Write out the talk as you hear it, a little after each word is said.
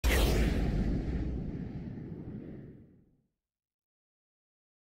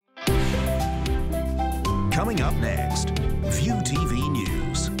Coming up next, ViuTV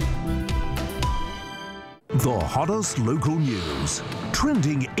News. The hottest local news,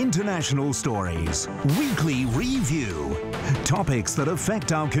 trending international stories, weekly review, topics that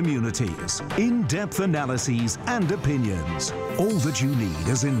affect our communities, in-depth analyses and opinions. All that you need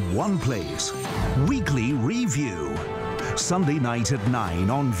is in one place. Weekly Review. Sunday night at 9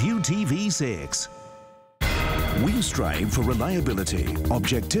 on ViuTV6. We strive for reliability,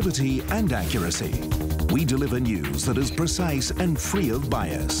 objectivity and accuracy. We deliver news that is precise and free of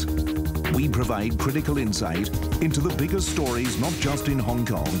bias. We provide critical insight into the biggest stories not just in Hong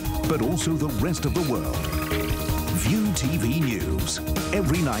Kong, but also the rest of the world. ViuTV News,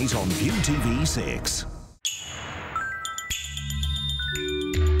 every night on ViuTV6.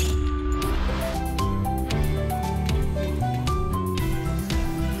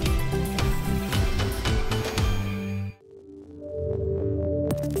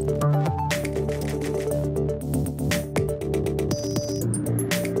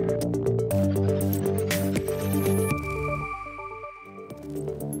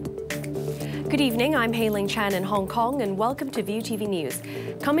 Good evening, I'm Hailing Chan in Hong Kong and welcome to ViuTV News.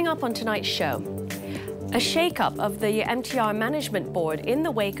 Coming up on tonight's show, a shake-up of the MTR management board in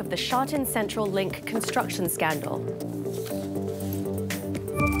the wake of the Sha Tin Central Link construction scandal.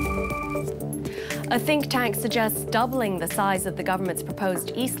 A think tank suggests doubling the size of the government's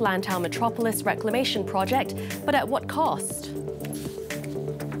proposed East Lantau Metropolis reclamation project, but at what cost?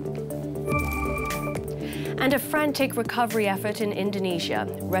 And a frantic recovery effort in Indonesia.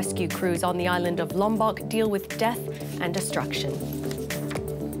 Rescue crews on the island of Lombok deal with death and destruction.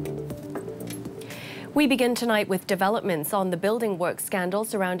 We begin tonight with developments on the building work scandal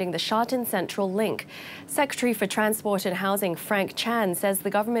surrounding the Sha Tin Central Link. Secretary for Transport and Housing Frank Chan says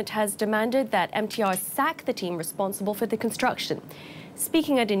the government has demanded that MTR sack the team responsible for the construction.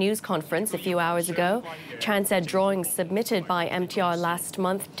 Speaking at a news conference a few hours ago, Chan said drawings submitted by MTR last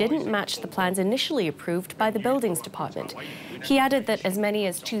month didn't match the plans initially approved by the Buildings Department. He added that as many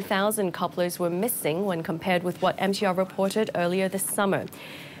as 2,000 couplers were missing when compared with what MTR reported earlier this summer.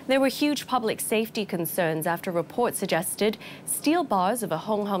 There were huge public safety concerns after reports suggested steel bars of a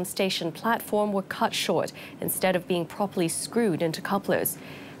Hong Kong station platform were cut short instead of being properly screwed into couplers.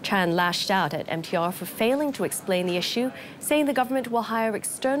 Chan lashed out at MTR for failing to explain the issue, saying the government will hire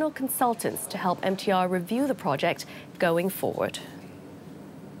external consultants to help MTR review the project going forward.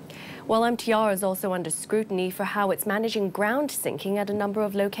 Well, MTR is also under scrutiny for how it's managing ground sinking at a number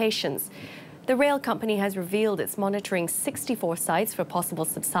of locations. The rail company has revealed it's monitoring 64 sites for possible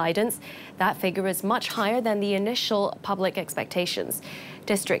subsidence. That figure is much higher than the initial public expectations.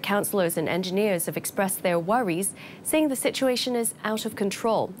 District councillors and engineers have expressed their worries, saying the situation is out of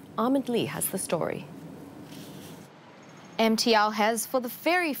control. Ahmed Lee has the story. MTR has, for the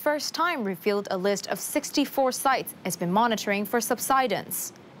very first time, revealed a list of 64 sites it's been monitoring for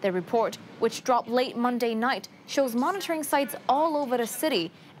subsidence. The report, which dropped late Monday night, shows monitoring sites all over the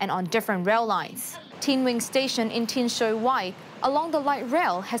city and on different rail lines. Tin Wing Station in Tin Shui Wai, along the light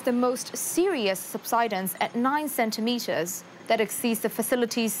rail, has the most serious subsidence at 9 centimeters. That exceeds the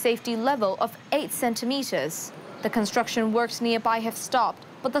facility's safety level of 8 centimeters. The construction works nearby have stopped,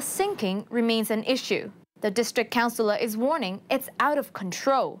 but the sinking remains an issue. The district councillor is warning it's out of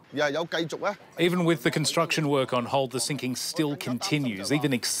control. Even with the construction work on hold, the sinking still continues,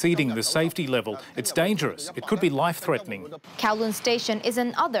 even exceeding the safety level. It's dangerous. It could be life-threatening. Kowloon Station is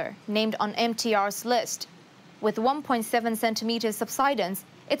another named on MTR's list. With 1.7 centimeters subsidence,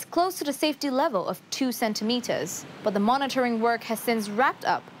 it's close to the safety level of 2 centimeters. But the monitoring work has since wrapped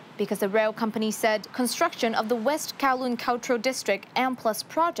up because the rail company said construction of the West Kowloon Cultural District M+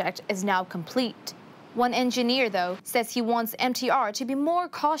 project is now complete. One engineer, though, says he wants MTR to be more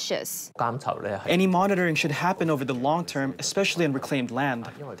cautious. Any monitoring should happen over the long term, especially on reclaimed land.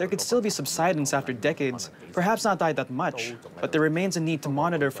 There could still be subsidence after decades, perhaps not die that much, but there remains a need to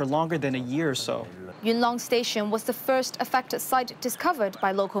monitor for longer than a year or so. Yuen Long Station was the first affected site discovered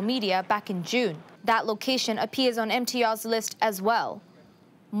by local media back in June. That location appears on MTR's list as well.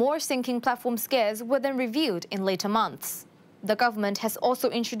 More sinking platform scares were then reviewed in later months. The government has also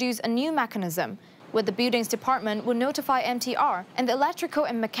introduced a new mechanism where the Buildings Department will notify MTR and the Electrical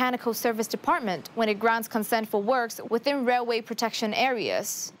and Mechanical Service Department when it grants consent for works within railway protection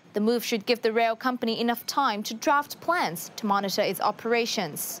areas. The move should give the rail company enough time to draft plans to monitor its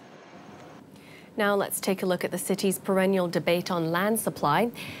operations. Now let's take a look at the city's perennial debate on land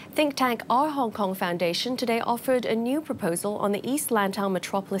supply. Think tank Our Hong Kong Foundation today offered a new proposal on the East Lantau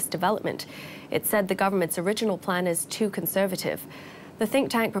Metropolis development. It said the government's original plan is too conservative. The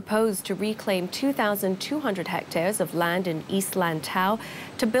think tank proposed to reclaim 2,200 hectares of land in East Lantau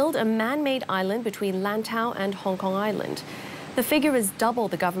to build a man-made island between Lantau and Hong Kong Island. The figure is double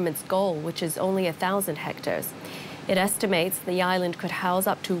the government's goal, which is only 1,000 hectares. It estimates the island could house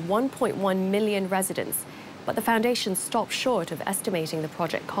up to 1.1 million residents, but the foundation stopped short of estimating the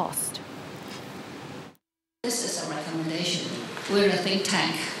project cost. This is a recommendation. We're a think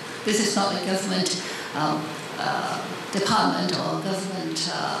tank. This is not a government department or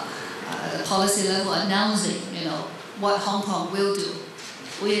government policy level announcing, what Hong Kong will do.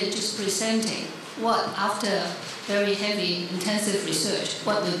 We are just presenting what, after very heavy, intensive research,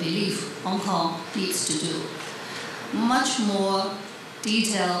 what we believe Hong Kong needs to do. Much more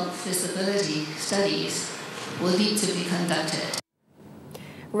detailed feasibility studies will need to be conducted.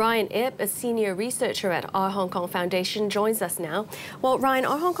 Ryan Ip, a senior researcher at Our Hong Kong Foundation, joins us now. Well, Ryan,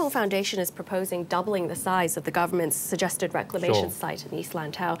 Our Hong Kong Foundation is proposing doubling the size of the government's suggested reclamation site in East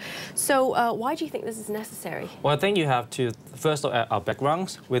Lantau. So why do you think this is necessary? Well, I think you have to first look at our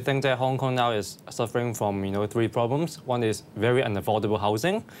backgrounds. We think that Hong Kong now is suffering from, three problems. One is very unaffordable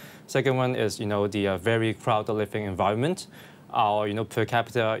housing. Second one is, the very crowded living environment. Our per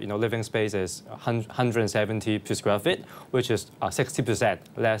capita living space is 170 per square feet, which is 60%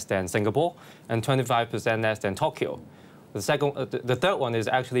 less than Singapore and 25% less than Tokyo. The third one is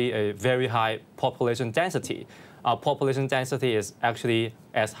actually a very high population density. Our population density is actually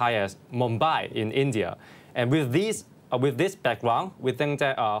as high as Mumbai in India. And with this background, we think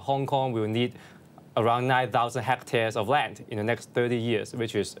that Hong Kong will need around 9,000 hectares of land in the next 30 years,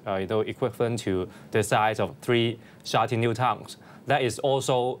 which is equivalent to the size of 3 Sha Tin new towns. That is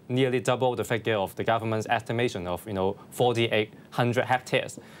also nearly double the figure of the government's estimation of 4,800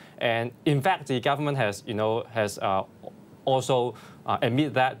 hectares. And in fact, the government has also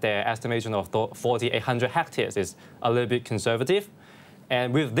admit that their estimation of 4,800 hectares is a little bit conservative.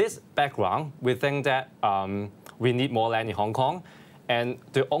 And with this background, we think that we need more land in Hong Kong, and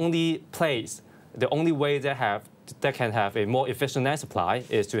the only way that can have a more efficient land supply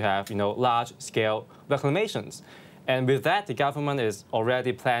is to have large-scale reclamations. And with that, the government is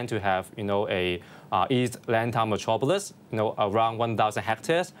already planned to have a East Lantau metropolis, around 1,000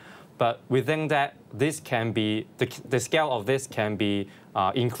 hectares. But we think that this can be the scale of this can be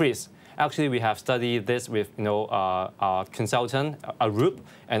increased. Actually, we have studied this with our consultant, Arup,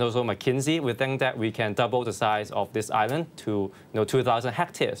 and also McKinsey. We think that we can double the size of this island to 2,000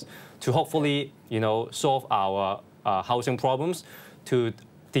 hectares to hopefully solve our housing problems, to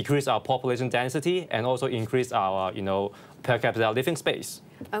decrease our population density, and also increase our per capita living space.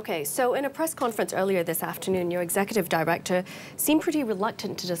 Okay, so in a press conference earlier this afternoon, your executive director seemed pretty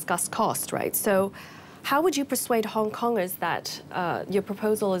reluctant to discuss cost, right? So how would you persuade Hong Kongers that your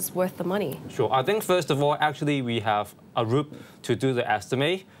proposal is worth the money? Sure. I think, first of all, actually, we have a group to do the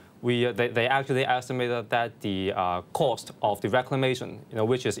estimate. They actually estimated that the cost of the reclamation,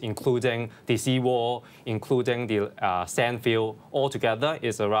 which is including the seawall, including the sand field, altogether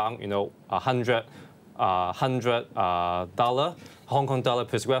is around, $100 Hong Kong dollar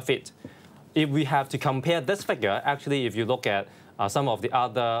per square feet. If we have to compare this figure, actually, if you look at some of the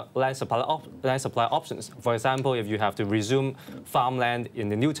other land supply options. For example, if you have to resume farmland in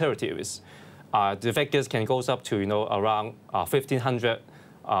the new territories, the figures can go up to around 1,500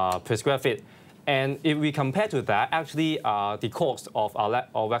 per square feet. And if we compare to that, actually, the cost of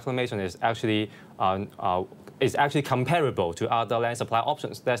our reclamation is actually comparable to other land supply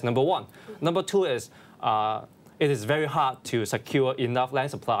options. That's number one. Number two is it is very hard to secure enough land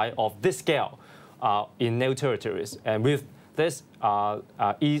supply of this scale in new territories. And with this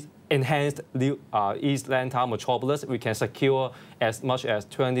enhanced East Lantau metropolis, we can secure as much as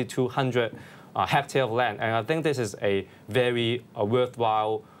 2,200 hectares of land. And I think this is a very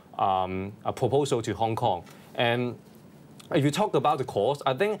worthwhile proposal to Hong Kong. And if you talk about the cost,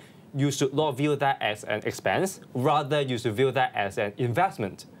 I think you should not view that as an expense. Rather, you should view that as an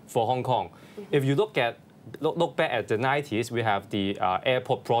investment for Hong Kong. If you look back at the 90s, we have the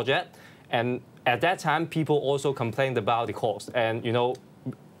airport project. And at that time, people also complained about the cost. And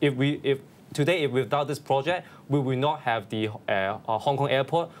if today, without this project, we will not have the Hong Kong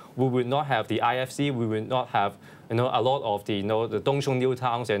airport. We will not have the IFC. We will not have a lot of the the Dong Shung new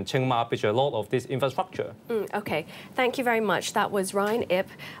towns and Tsing Ma Beach, a lot of this infrastructure. Okay, thank you very much. That was Ryan Ip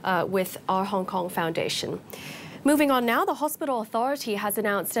with Our Hong Kong Foundation. Moving on now, the Hospital Authority has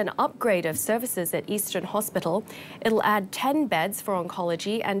announced an upgrade of services at Eastern Hospital. It'll add 10 beds for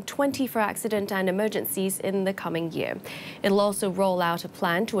oncology and 20 for accident and emergencies in the coming year. It'll also roll out a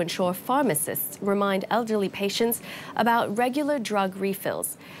plan to ensure pharmacists remind elderly patients about regular drug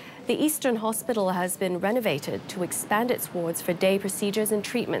refills. The Eastern Hospital has been renovated to expand its wards for day procedures and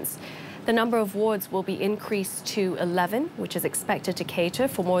treatments. The number of wards will be increased to 11, which is expected to cater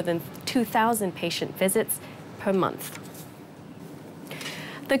for more than 2,000 patient visits per month.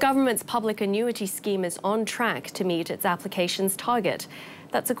 The government's public annuity scheme is on track to meet its application's target.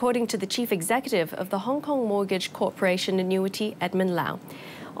 That's according to the chief executive of the Hong Kong Mortgage Corporation Annuity, Edmund Lau.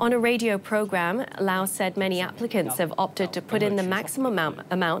 On a radio program, Lau said many applicants have opted to put in the maximum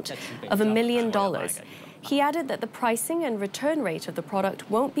amount of $1 million. He added that the pricing and return rate of the product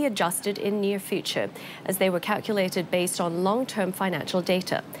won't be adjusted in near future, as they were calculated based on long-term financial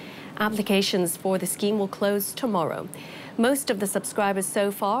data. Applications for the scheme will close tomorrow. Most of the subscribers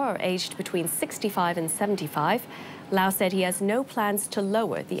so far are aged between 65 and 75. Lau said he has no plans to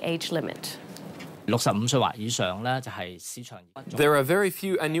lower the age limit. There are very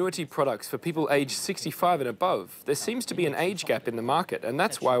few annuity products for people aged 65 and above. There seems to be an age gap in the market, and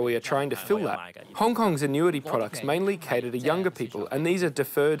that's why we are trying to fill that. Hong Kong's annuity products mainly cater to younger people, and these are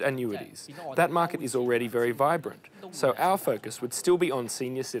deferred annuities. That market is already very vibrant, so our focus would still be on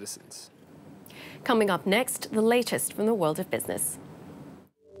senior citizens. Coming up next, the latest from the world of business.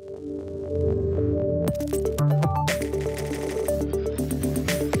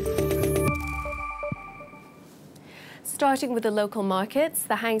 Starting with the local markets,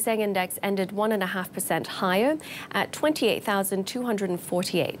 the Hang Seng Index ended 1.5% higher at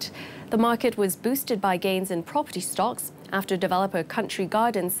 28,248. The market was boosted by gains in property stocks after developer Country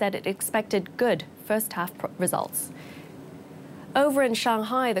Garden said it expected good first-half results. Over in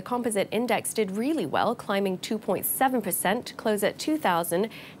Shanghai, the composite index did really well, climbing 2.7% to close at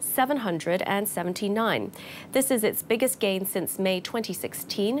 2,779. This is its biggest gain since May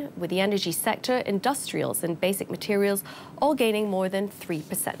 2016, with the energy sector, industrials and basic materials all gaining more than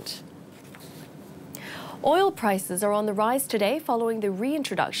 3%. Oil prices are on the rise today following the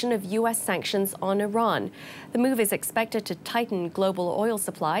reintroduction of U.S. sanctions on Iran. The move is expected to tighten global oil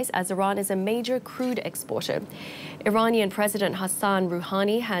supplies as Iran is a major crude exporter. Iranian President Hassan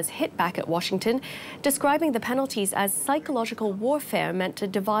Rouhani has hit back at Washington, describing the penalties as psychological warfare meant to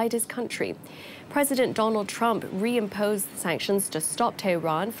divide his country. President Donald Trump reimposed the sanctions to stop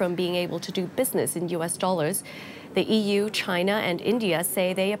Tehran from being able to do business in U.S. dollars. The EU, China, and India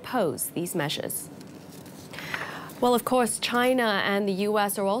say they oppose these measures. Well, of course, China and the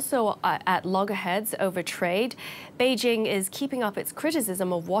U.S. are also at loggerheads over trade. Beijing is keeping up its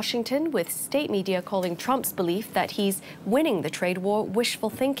criticism of Washington, with state media calling Trump's belief that he's winning the trade war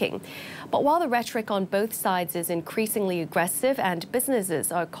wishful thinking. But while the rhetoric on both sides is increasingly aggressive and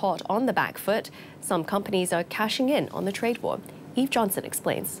businesses are caught on the back foot, some companies are cashing in on the trade war. Eve Johnson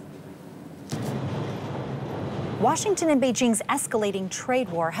explains. Washington and Beijing's escalating trade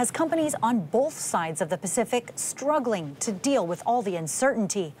war has companies on both sides of the Pacific struggling to deal with all the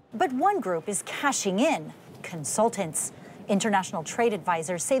uncertainty. But one group is cashing in: consultants. International trade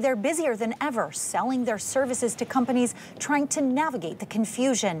advisors say they're busier than ever selling their services to companies trying to navigate the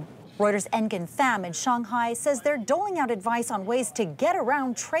confusion. Reuters' Engen Tham in Shanghai says they're doling out advice on ways to get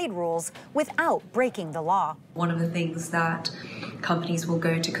around trade rules without breaking the law. One of the things that companies will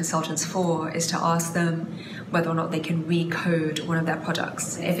go to consultants for is to ask them whether or not they can recode one of their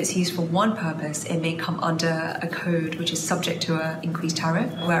products. If it's used for one purpose, it may come under a code which is subject to an increased tariff,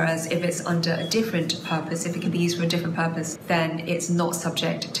 whereas if it's under a different purpose, if it can be used for a different purpose, then it's not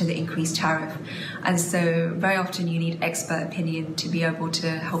subject to the increased tariff. And so very often you need expert opinion to be able to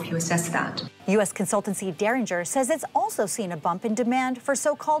help you assess that. U.S. consultancy Derringer says it's also seen a bump in demand for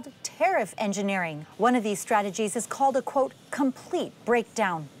so-called tariff engineering. One of these strategies is called a, quote, complete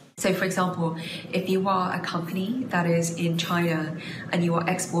breakdown. So, for example, if you are a company that is in China and you are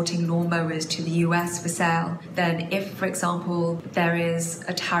exporting lawnmowers to the US for sale, then if, for example, there is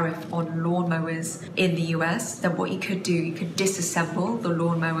a tariff on lawnmowers in the US, then what you could do, you could disassemble the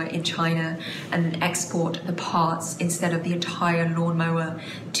lawnmower in China and export the parts instead of the entire lawnmower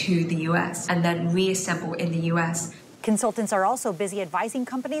to the US, and then reassemble in the US. Consultants are also busy advising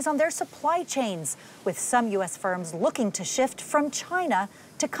companies on their supply chains, with some U.S. firms looking to shift from China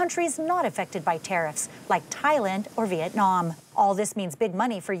to countries not affected by tariffs, like Thailand or Vietnam. All this means big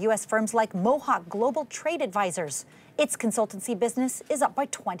money for U.S. firms like Mohawk Global Trade Advisors. Its consultancy business is up by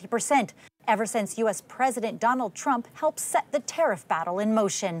 20%, ever since U.S. President Donald Trump helped set the tariff battle in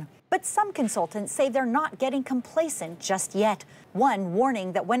motion. But some consultants say they're not getting complacent just yet. One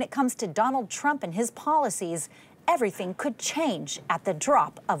warning that when it comes to Donald Trump and his policies, everything could change at the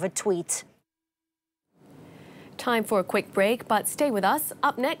drop of a tweet. Time for a quick break, but stay with us.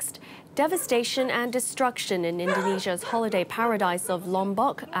 Up next, devastation and destruction in Indonesia's holiday paradise of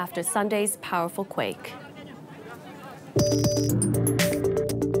Lombok after Sunday's powerful quake.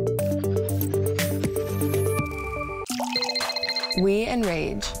 We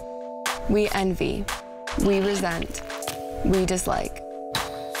enrage. We envy. We resent. We dislike.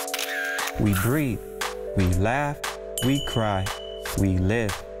 We breathe. We laugh. We cry. We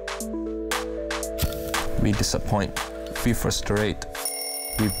live. We disappoint. We frustrate.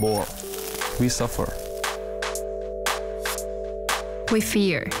 We bore. We suffer. We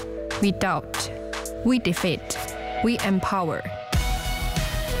fear. We doubt. We defeat. We empower.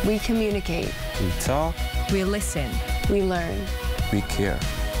 We communicate. We talk. We listen. We learn. We care.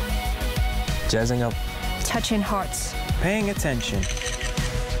 Jazzing up. Touching hearts. Paying attention.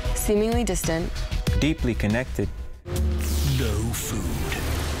 Seemingly distant. Deeply connected. No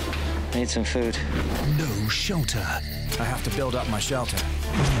food. Need some food. No shelter. I have to build up my shelter.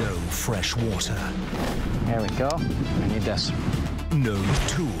 No fresh water. There we go. I need this. No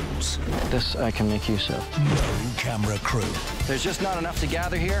tools. This I can make use of. No camera crew. There's just not enough to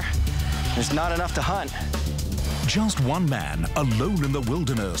gather here. There's not enough to hunt. Just one man alone in the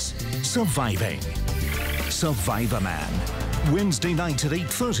wilderness, surviving. Survivor Man. Wednesday night at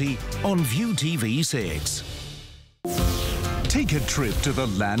 8:30 on ViuTV6. Take a trip to the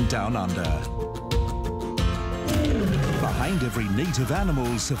land down under. Behind every native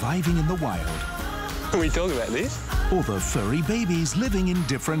animal surviving in the wild. Can we talk about this? Or the furry babies living in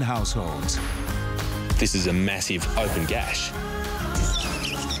different households. This is a massive open gash.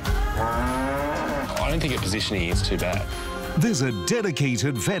 I don't think at positioning it's too bad. There's a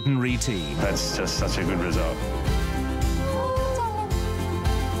dedicated veterinary team. That's just such a good result.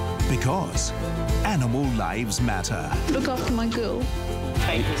 Because animal lives matter. Look after my girl.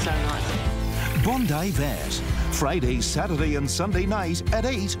 Thank you so much. Bondi Vet. Friday, Saturday and Sunday night at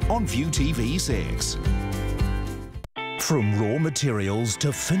 8 on ViuTV6. From raw materials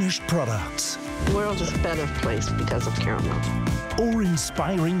to finished products. The world is a better place because of caramel. Or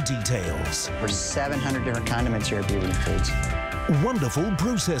inspiring details. There's 700 different condiments here at Beauty Foods. Wonderful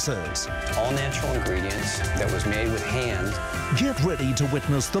processes. All natural ingredients that was made with hand. Get ready to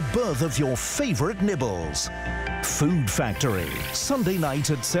witness the birth of your favorite nibbles. Food Factory, Sunday night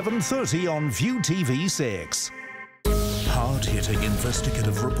at 7:30 on ViuTV6. Hard-hitting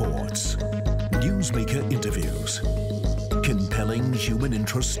investigative reports. Newsmaker interviews. Compelling human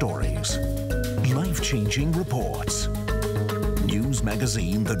interest stories. Life-changing reports. News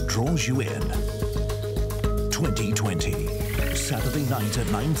magazine that draws you in. 2020. Saturday night at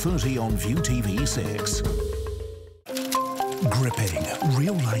 9:30 on ViuTV6. Gripping,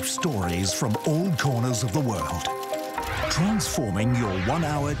 real-life stories from all corners of the world. Transforming your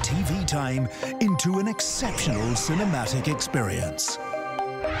 1-hour TV time into an exceptional cinematic experience.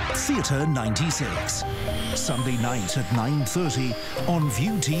 Theatre 96. Sunday night at 9:30 on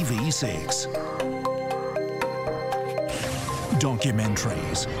ViuTV6.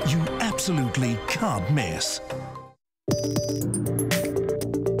 Documentaries you absolutely can't miss.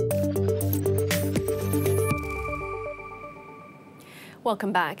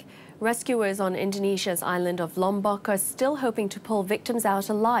 Welcome back. Rescuers on Indonesia's island of Lombok are still hoping to pull victims out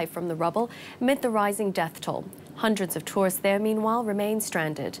alive from the rubble amid the rising death toll. Hundreds of tourists there, meanwhile, remain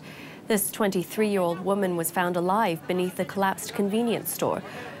stranded. This 23-year-old woman was found alive beneath a collapsed convenience store.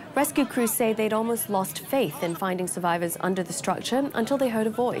 Rescue crews say they'd almost lost faith in finding survivors under the structure until they heard a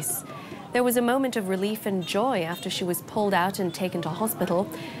voice. There was a moment of relief and joy after she was pulled out and taken to hospital.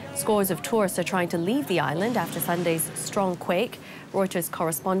 Scores of tourists are trying to leave the island after Sunday's strong quake. Reuters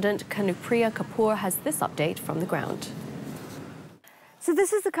correspondent Kanupriya Kapoor has this update from the ground. So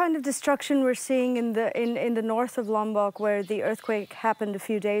this is the kind of destruction we're seeing in the north of Lombok, where the earthquake happened a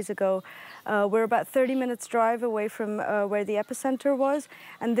few days ago. We're about 30 minutes drive away from where the epicenter was,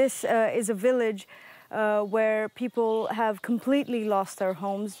 and this is a village where people have completely lost their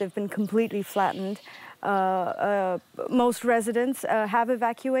homes. They've been completely flattened. Most residents have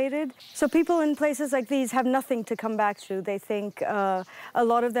evacuated. So people in places like these have nothing to come back to. They think a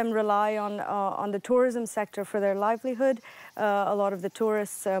lot of them rely on the tourism sector for their livelihood. A lot of the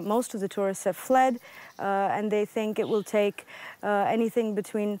tourists, most of the tourists have fled, and they think it will take anything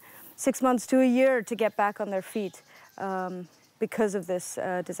between 6 months to a year to get back on their feet because of this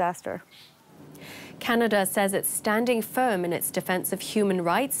disaster. Canada says it's standing firm in its defense of human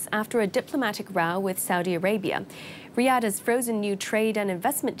rights after a diplomatic row with Saudi Arabia. Riyadh has frozen new trade and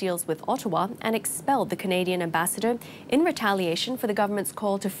investment deals with Ottawa and expelled the Canadian ambassador in retaliation for the government's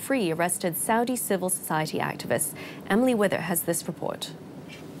call to free arrested Saudi civil society activists. Emily Wither has this report.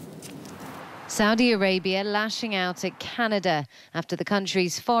 Saudi Arabia lashing out at Canada after the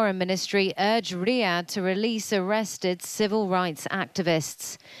country's foreign ministry urged Riyadh to release arrested civil rights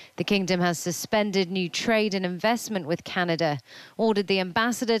activists. The kingdom has suspended new trade and investment with Canada, ordered the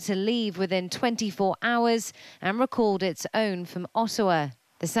ambassador to leave within 24 hours and recalled its own from Ottawa.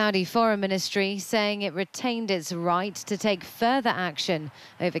 The Saudi Foreign Ministry saying it retained its right to take further action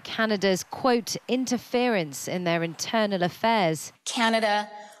over Canada's, quote, interference in their internal affairs. Canada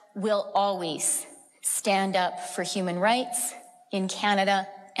will always stand up for human rights in Canada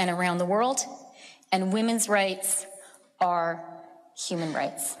and around the world, and women's rights are human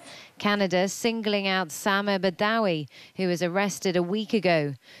rights. Canada singling out Sama Badawi, who was arrested a week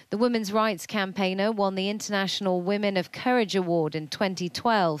ago. The women's rights campaigner won the International Women of Courage Award in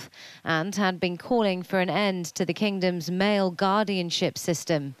 2012 and had been calling for an end to the kingdom's male guardianship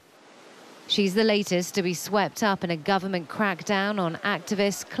system. She's the latest to be swept up in a government crackdown on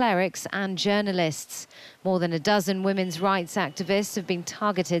activists, clerics and journalists. More than a dozen women's rights activists have been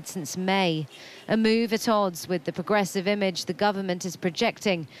targeted since May. A move at odds with the progressive image the government is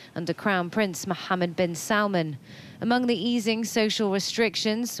projecting under Crown Prince Mohammed bin Salman. Among the easing social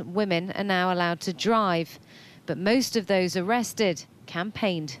restrictions, women are now allowed to drive. But most of those arrested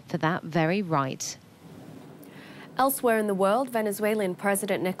campaigned for that very right. Elsewhere in the world, Venezuelan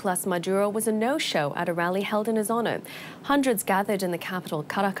President Nicolas Maduro was a no-show at a rally held in his honor. Hundreds gathered in the capital,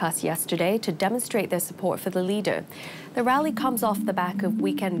 Caracas, yesterday to demonstrate their support for the leader. The rally comes off the back of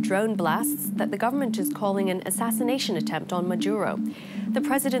weekend drone blasts that the government is calling an assassination attempt on Maduro. The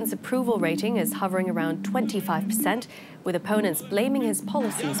president's approval rating is hovering around 25%, with opponents blaming his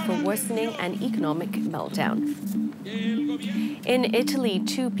policies for worsening an economic meltdown. In Italy,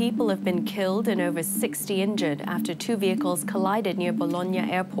 2 people have been killed and over 60 injured after 2 vehicles collided near Bologna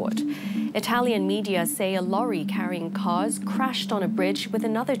airport. Italian media say a lorry carrying cars crashed on a bridge with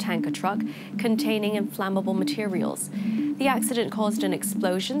another tanker truck containing inflammable materials. The accident caused an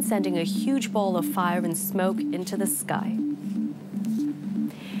explosion, sending a huge ball of fire and smoke into the sky.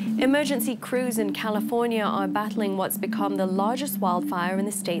 Emergency crews in California are battling what's become the largest wildfire in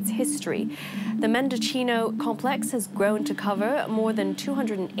the state's history. The Mendocino complex has grown to cover more than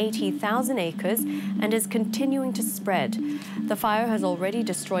 280,000 acres and is continuing to spread. The fire has already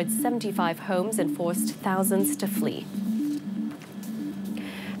destroyed 75 homes and forced thousands to flee.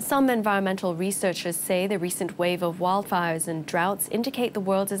 Some environmental researchers say the recent wave of wildfires and droughts indicate the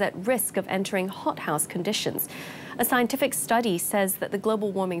world is at risk of entering hothouse conditions. A scientific study says that the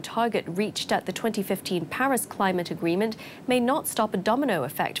global warming target reached at the 2015 Paris Climate Agreement may not stop a domino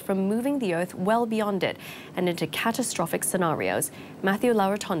effect from moving the Earth well beyond it and into catastrophic scenarios. Matthew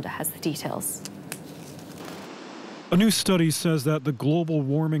Larotonda has the details. A new study says that the global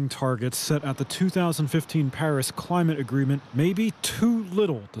warming targets set at the 2015 Paris Climate Agreement may be too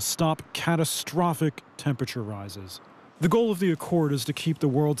little to stop catastrophic temperature rises. The goal of the accord is to keep the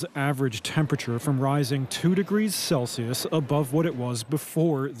world's average temperature from rising 2 degrees Celsius above what it was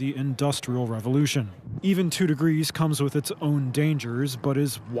before the Industrial Revolution. Even 2 degrees comes with its own dangers, but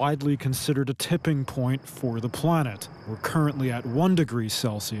is widely considered a tipping point for the planet. We're currently at 1 degree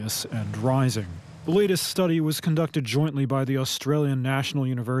Celsius and rising. The latest study was conducted jointly by the Australian National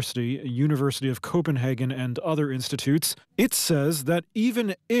University, University of Copenhagen, and other institutes. It says that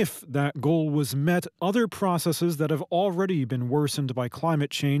even if that goal was met, other processes that have already been worsened by climate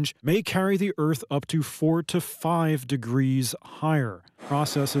change may carry the Earth up to 4 to 5 degrees higher.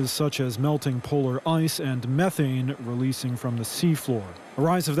 Processes such as melting polar ice and methane releasing from the seafloor. A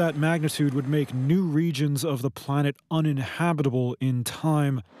rise of that magnitude would make new regions of the planet uninhabitable in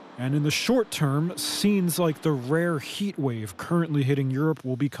time. And in the short term, scenes like the rare heat wave currently hitting Europe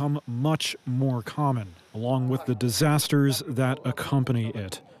will become much more common, along with the disasters that accompany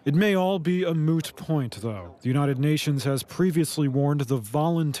it. It may all be a moot point, though. The United Nations has previously warned the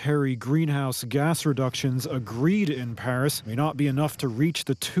voluntary greenhouse gas reductions agreed in Paris may not be enough to reach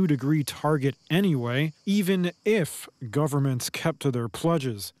the 2-degree target anyway, even if governments kept to their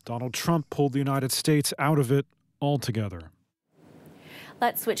pledges. Donald Trump pulled the United States out of it altogether.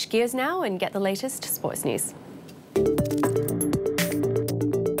 Let's switch gears now and get the latest sports news.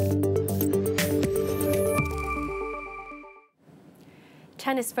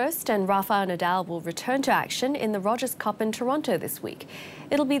 Tennis first, and Rafael Nadal will return to action in the Rogers Cup in Toronto this week.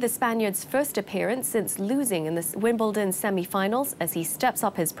 It'll be the Spaniard's first appearance since losing in the Wimbledon semi-finals as he steps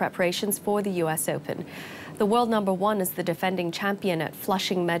up his preparations for the US Open. The world number 1 is the defending champion at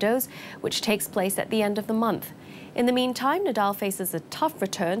Flushing Meadows, which takes place at the end of the month. In the meantime, Nadal faces a tough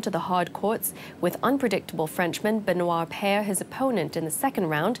return to the hard courts with unpredictable Frenchman Benoit Paire his opponent in the second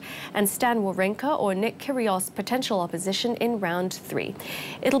round and Stan Wawrinka or Nick Kyrgios potential opposition in round 3.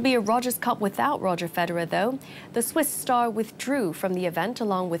 It'll be a Rogers Cup without Roger Federer though. The Swiss star withdrew from the event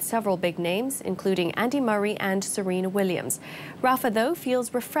along with several big names including Andy Murray and Serena Williams. Rafa though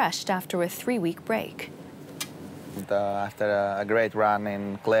feels refreshed after a 3-week break. After a great run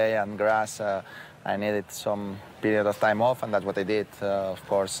in clay and grass, I needed some period of time off, and that's what I did. Of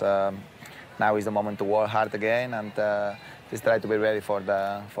course, now is the moment to work hard again and just try to be ready for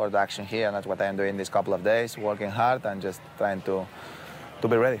the action here. And that's what I'm doing these couple of days, working hard and just trying to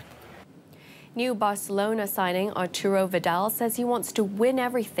be ready. New Barcelona signing Arturo Vidal says he wants to win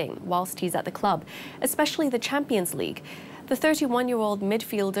everything whilst he's at the club, especially the Champions League. The 31-year-old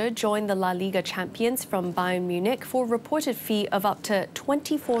midfielder joined the La Liga champions from Bayern Munich for a reported fee of up to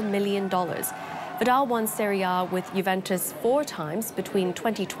 $24 million. Vidal won Serie A with Juventus 4 times between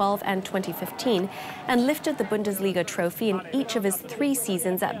 2012 and 2015 and lifted the Bundesliga trophy in each of his 3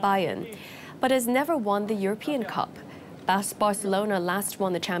 seasons at Bayern, but has never won the European Cup. Barcelona last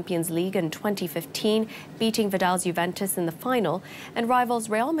won the Champions League in 2015, beating Vidal's Juventus in the final, and rivals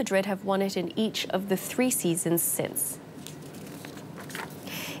Real Madrid have won it in each of the 3 seasons since.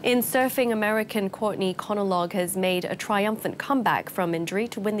 In surfing, American Courtney Conalog has made a triumphant comeback from injury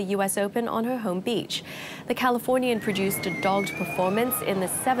to win the U.S. Open on her home beach. The Californian produced a dogged performance in the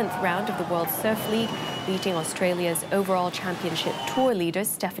 7th round of the World Surf League, beating Australia's overall championship tour leader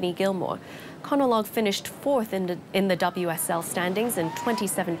Stephanie Gilmore. Conalog finished 4th in the WSL standings in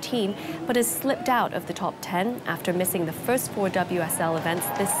 2017, but has slipped out of the top 10 after missing the first 4 WSL events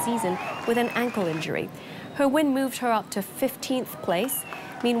this season with an ankle injury. Her win moved her up to 15th place.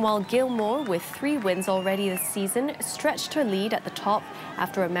 Meanwhile, Gilmore, with 3 wins already this season, stretched her lead at the top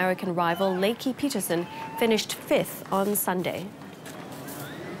after American rival Lakey Peterson finished 5th on Sunday.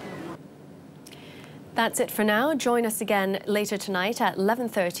 That's it for now. Join us again later tonight at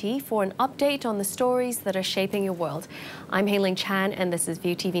 11:30 for an update on the stories that are shaping your world. I'm Hailing Chan and this is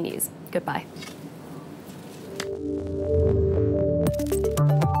ViuTV News. Goodbye.